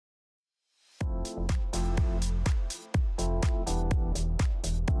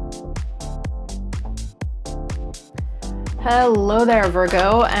Hello there,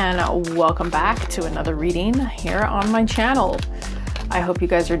 Virgo, and welcome back to another reading here on my channel. I hope you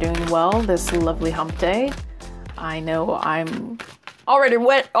guys are doing well this lovely hump day. I know I'm already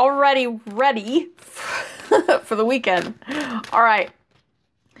ready for the weekend. All right,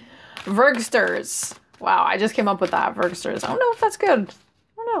 Virgsters. Wow, I just came up with that, Virgsters. I don't know if that's good.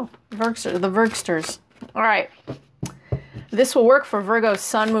 I don't know. The Virgsters. All right. This will work for Virgo's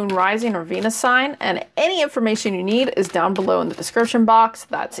Sun, Moon, Rising, or Venus sign, and any information you need is down below in the description box.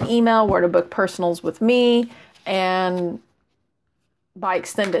 That's email, where to book personals with me, and by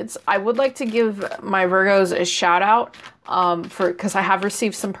extendeds. I would like to give my Virgos a shout out because I have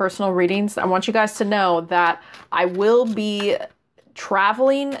received some personal readings. I want you guys to know that I will be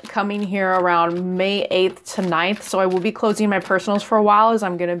traveling, coming here around May 8th to 9th, so I will be closing my personals for a while as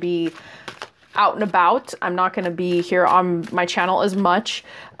I'm going to be out and about. I'm not going to be here on my channel as much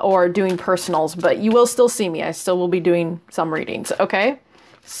or doing personals, but you will still see me. I still will be doing some readings, okay?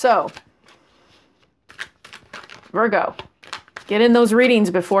 So, Virgo, get in those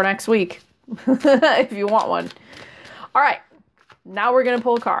readings before next week if you want one. All right, now we're going to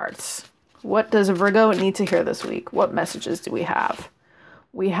pull cards. What does a Virgo need to hear this week? What messages do we have?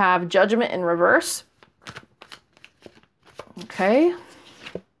 We have Judgment in reverse. Okay.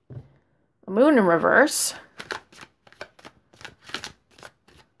 Moon in reverse.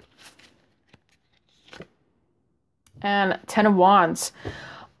 And Ten of Wands.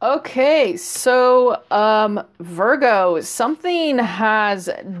 Okay, so Virgo, something has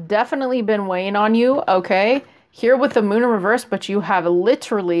definitely been weighing on you, okay? Here with the Moon in reverse, but you have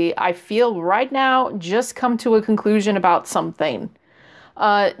literally, I feel right now, just come to a conclusion about something.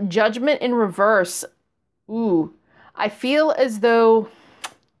 Judgment in reverse. Ooh, I feel as though...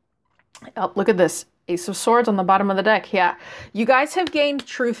 Oh, look at this. Ace of Swords on the bottom of the deck. Yeah. You guys have gained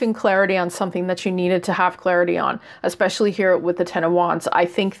truth and clarity on something that you needed to have clarity on, especially here with the Ten of Wands. I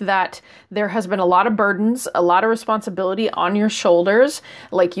think that there has been a lot of burdens, a lot of responsibility on your shoulders.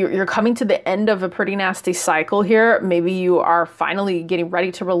 Like you're coming to the end of a pretty nasty cycle here. Maybe you are finally getting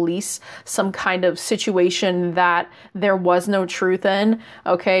ready to release some kind of situation that there was no truth in.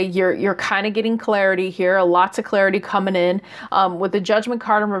 Okay. You're kind of getting clarity here. Lots of clarity coming in. With the Judgment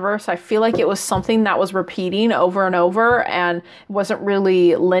card in reverse, I feel like it was something that was repeating over and over and wasn't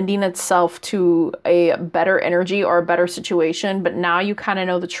really lending itself to a better energy or a better situation, but now you kind of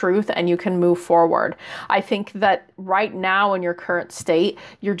know the truth and you can move forward. I think that right now in your current state,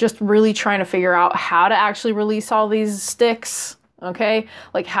 you're just really trying to figure out how to actually release all these sticks. Okay,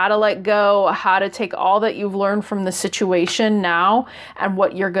 like how to let go, how to take all that you've learned from the situation now and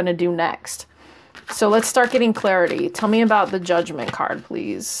what you're going to do next. So let's start getting clarity. Tell me about the Judgment card,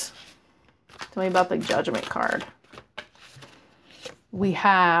 please. Tell me about the Judgment card. We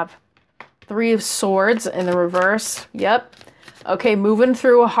have Three of Swords in the reverse. Yep. Okay, moving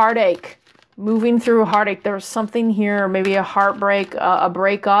through a heartache. Moving through a heartache. There's something here, maybe a heartbreak, a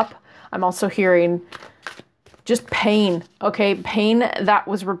breakup. I'm also hearing just pain. Okay, pain that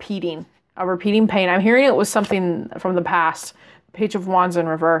was repeating. A repeating pain. I'm hearing it was something from the past. Page of Wands in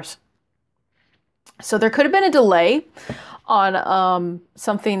reverse. So there could have been a delay on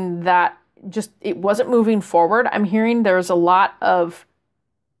something that just, it wasn't moving forward. I'm hearing there's a lot of,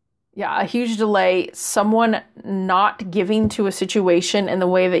 a huge delay, someone not giving to a situation in the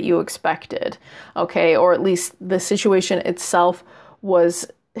way that you expected, okay? Or at least the situation itself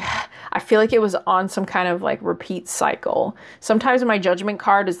was, I feel like it was on some kind of like repeat cycle. Sometimes my Judgment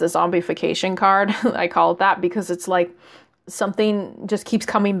card is the zombification card. I call it that because it's like something just keeps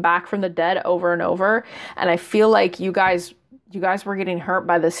coming back from the dead over and over. And I feel like you guys were getting hurt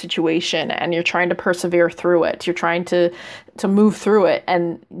by this situation and you're trying to persevere through it. You're trying to move through it.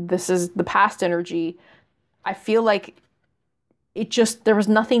 And this is the past energy. I feel like there was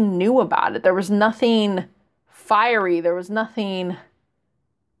nothing new about it. There was nothing fiery. There was nothing,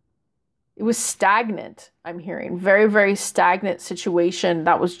 it was stagnant. I'm hearing very, very stagnant situation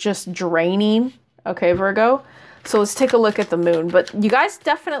that was just draining. Okay, Virgo. So let's take a look at the Moon. But you guys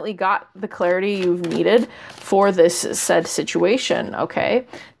definitely got the clarity you've needed for this said situation, okay?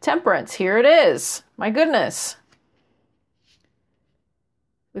 Temperance, here it is. My goodness.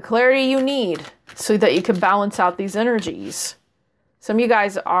 The clarity you need so that you can balance out these energies. Some of you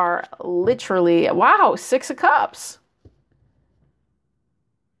guys are literally, wow, 6 of Cups.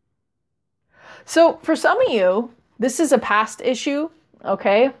 So for some of you, this is a past issue,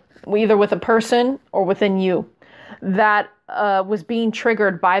 okay? Either with a person or within you that was being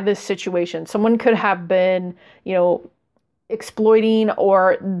triggered by this situation. Someone could have been, exploiting,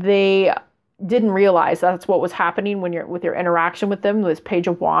 or they didn't realize that's what was happening when you're with your interaction with them, this Page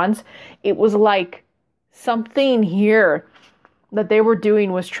of Wands. It was like something here that they were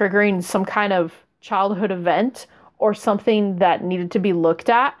doing was triggering some kind of childhood event or something that needed to be looked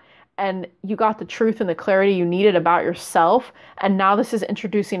at. And you got the truth and the clarity you needed about yourself. And now this is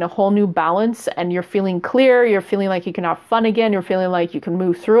introducing a whole new balance, and you're feeling clear. You're feeling like you can have fun again. You're feeling like you can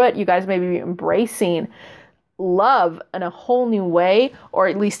move through it. You guys may be embracing love in a whole new way, or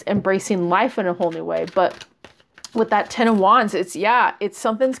at least embracing life in a whole new way. But with that 10 of Wands, it's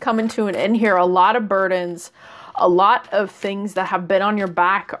something's coming to an end here. A lot of burdens, a lot of things that have been on your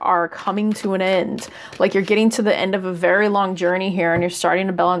back are coming to an end. Like you're getting to the end of a very long journey here, and you're starting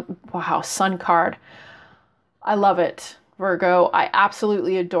to balance. Wow, Sun card. I love it, Virgo. I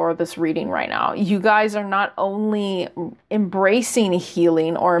absolutely adore this reading right now. You guys are not only embracing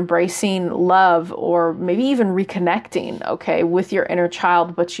healing or embracing love or maybe even reconnecting, okay, with your inner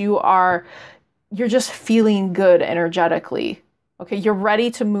child, but you're just feeling good energetically. Okay, you're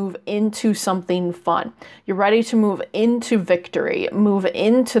ready to move into something fun. You're ready to move into victory, move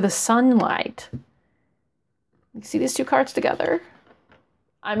into the sunlight. You see these two cards together?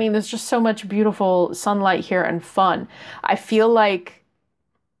 I mean, there's just so much beautiful sunlight here and fun. I feel like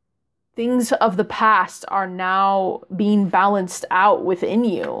things of the past are now being balanced out within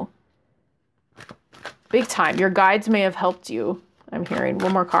you. Big time. Your guides may have helped you. I'm hearing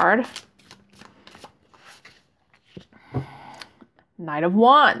one more card. Knight of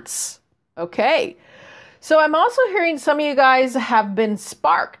Wands. Okay. So I'm also hearing some of you guys have been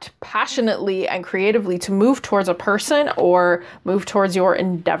sparked passionately and creatively to move towards a person or move towards your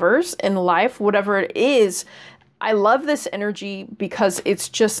endeavors in life, whatever it is. I love this energy because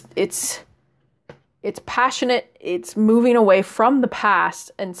it's passionate. It's moving away from the past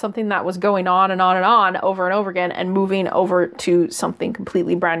and something that was going on and on and on over and over again, and moving over to something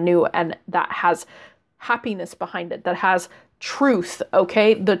completely brand new, and that has happiness behind it, that has truth,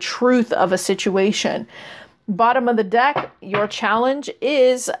 okay? The truth of a situation. Bottom of the deck, your challenge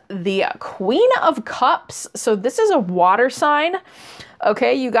is the Queen of Cups. So this is a water sign,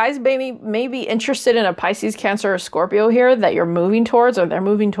 okay? You guys may be interested in a Pisces, Cancer, or Scorpio here that you're moving towards, or they're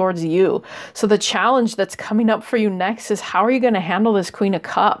moving towards you. So the challenge that's coming up for you next is, how are you going to handle this Queen of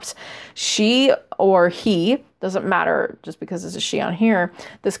Cups? She or he, doesn't matter just because it's a she on here,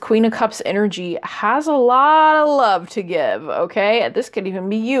 this Queen of Cups energy has a lot of love to give, okay? This could even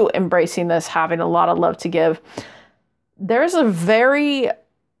be you embracing this, having a lot of love to give. There's a very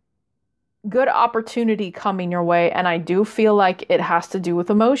good opportunity coming your way, and I do feel like it has to do with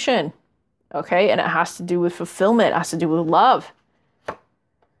emotion, okay? And it has to do with fulfillment. It has to do with love.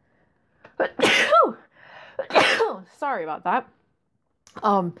 Sorry about that.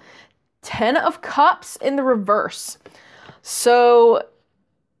 10 of Cups in the reverse. So,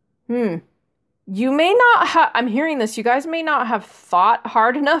 you may not have, I'm hearing this, you guys may not have thought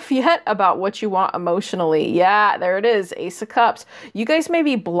hard enough yet about what you want emotionally. Yeah, there it is, Ace of Cups. You guys may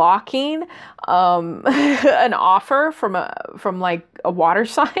be blocking an offer from like a water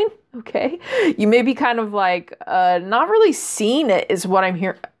sign, okay? You may be kind of like not really seeing it is what I'm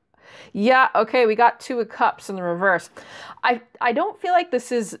hearing. Yeah, okay, we got 2 of Cups in the reverse. I don't feel like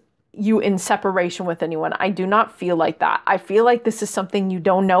this is you in separation with anyone. I do not feel like that. I feel like this is something you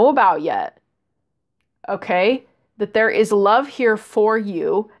don't know about yet. Okay? That there is love here for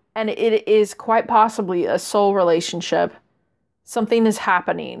you, and it is quite possibly a soul relationship. Something is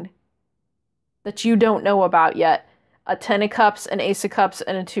happening that you don't know about yet. A 10 of Cups, an Ace of Cups,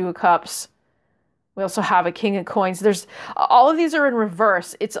 and a 2 of Cups. We also have a King of Coins. There's all of these are in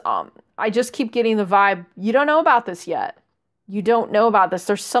reverse. It's I just keep getting the vibe, you don't know about this yet. You don't know about this.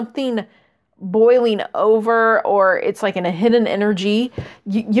 There's something boiling over, or it's like in a hidden energy.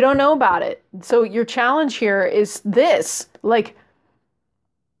 You don't know about it. So your challenge here is this, like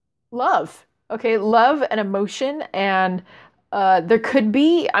love, okay? Love and emotion. And there could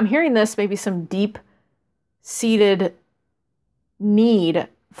be, I'm hearing this, maybe some deep-seated need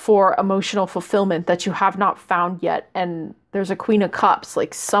for emotional fulfillment that you have not found yet. And there's a Queen of Cups,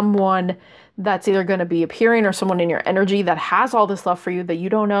 like someone that's either going to be appearing or someone in your energy that has all this love for you that you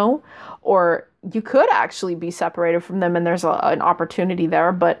don't know, or you could actually be separated from them and there's an opportunity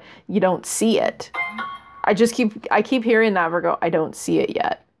there, but you don't see it. I keep hearing that, Virgo. I don't see it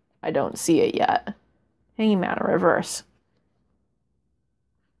yet. I don't see it yet. Hangman in reverse.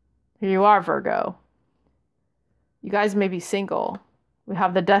 Here you are, Virgo. You guys may be single. We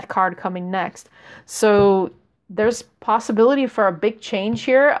have the Death card coming next. So there's possibility for a big change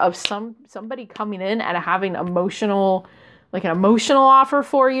here of somebody coming in and having an emotional offer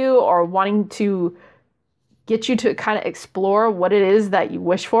for you, or wanting to get you to kind of explore what it is that you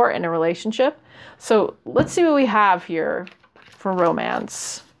wish for in a relationship. So let's see what we have here for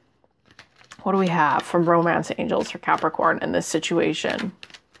romance. What do we have from romance angels for Capricorn in this situation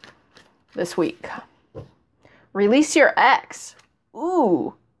this week? Release your ex.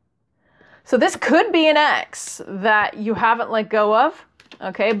 Ooh. So this could be an ex that you haven't let go of.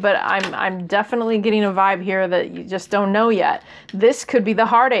 Okay, but I'm definitely getting a vibe here that you just don't know yet. This could be the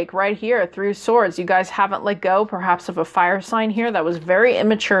heartache right here, through swords. You guys haven't let go, perhaps, of a fire sign here that was very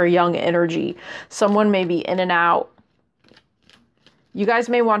immature, young energy. Someone may be in and out. You guys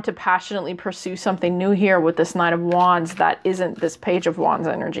may want to passionately pursue something new here with this Knight of Wands that isn't this Page of Wands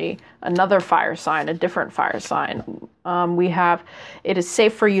energy. Another fire sign, a different fire sign. We have, it is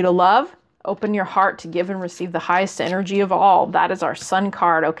safe for you to love. Open your heart to give and receive the highest energy of all. That is our Sun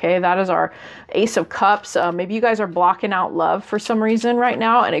card, okay? That is our Ace of Cups. Maybe you guys are blocking out love for some reason right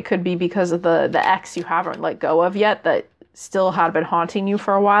now, and it could be because of the ex you haven't let go of yet that still had been haunting you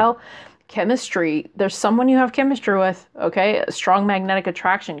for a while. Chemistry. There's someone you have chemistry with, okay? A strong magnetic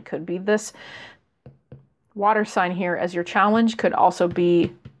attraction. Could be this water sign here as your challenge. Could also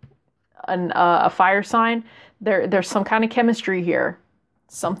be a fire sign. There's some kind of chemistry here.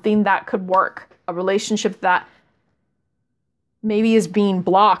 Something that could work, a relationship that maybe is being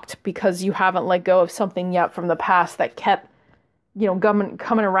blocked because you haven't let go of something yet from the past that kept, you know,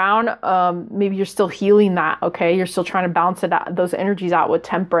 coming around. Maybe you're still healing that, okay? You're still trying to balance it out, those energies out with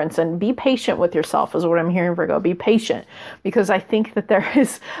temperance, and be patient with yourself is what I'm hearing, Virgo. Be patient, because I think that there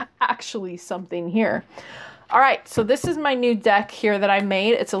is actually something here. All right, so this is my new deck here that I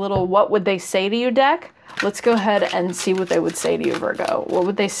made. It's a little What Would They Say to You deck. Let's go ahead and see what they would say to you, Virgo. What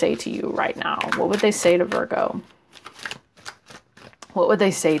would they say to you right now? What would they say to Virgo? What would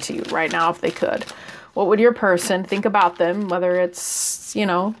they say to you right now if they could? What would your person think about them? Whether it's, you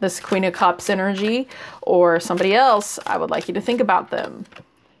know, this Queen of Cups energy or somebody else, I would like you to think about them.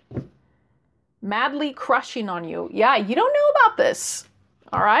 Madly crushing on you. Yeah, you don't know about this.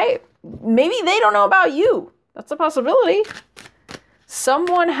 All right? Maybe they don't know about you. That's a possibility.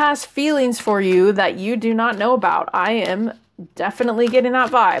 Someone has feelings for you that you do not know about. I am definitely getting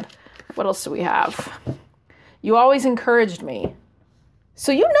that vibe. What else do we have? You always encouraged me.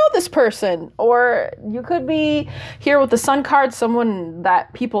 So you know this person, or you could be here with the Sun card, someone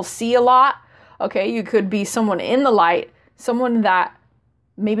that people see a lot. Okay, you could be someone in the light, someone that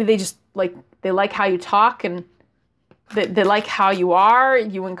maybe they just they like how you talk, and they like how you are.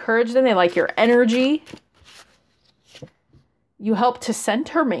 You encourage them. They like your energy. You help to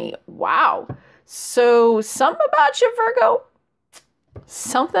center me. Wow. So something about you, Virgo,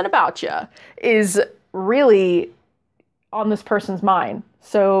 something about you is really on this person's mind.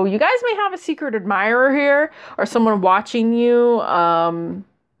 So you guys may have a secret admirer here, or someone watching you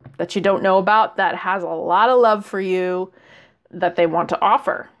that you don't know about that has a lot of love for you that they want to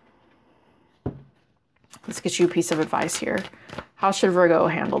offer. Let's get you a piece of advice here. How should Virgo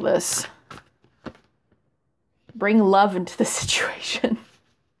handle this? Bring love into the situation.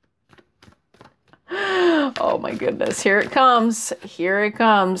 Oh my goodness. Here it comes. Here it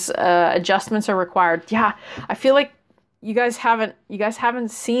comes. Adjustments are required. Yeah, I feel like you guys haven't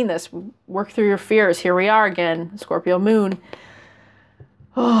seen this. Work through your fears. Here we are again. Scorpio moon.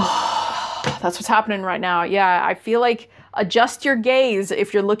 Oh, that's what's happening right now. Yeah, I feel like adjust your gaze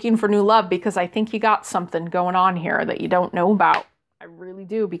if you're looking for new love, because I think you got something going on here that you don't know about. I really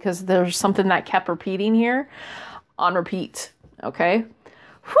do, because there's something that kept repeating here on repeat. Okay.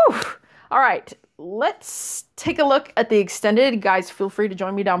 Whew. All right. Let's take a look at the extended. Guys, feel free to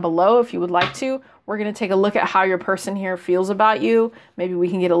join me down below if you would like to. We're going to take a look at how your person here feels about you. Maybe we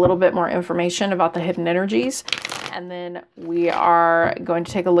can get a little bit more information about the hidden energies. And then we are going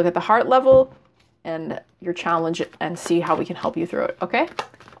to take a look at the heart level and your challenge and see how we can help you through it. Okay?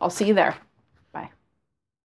 I'll see you there.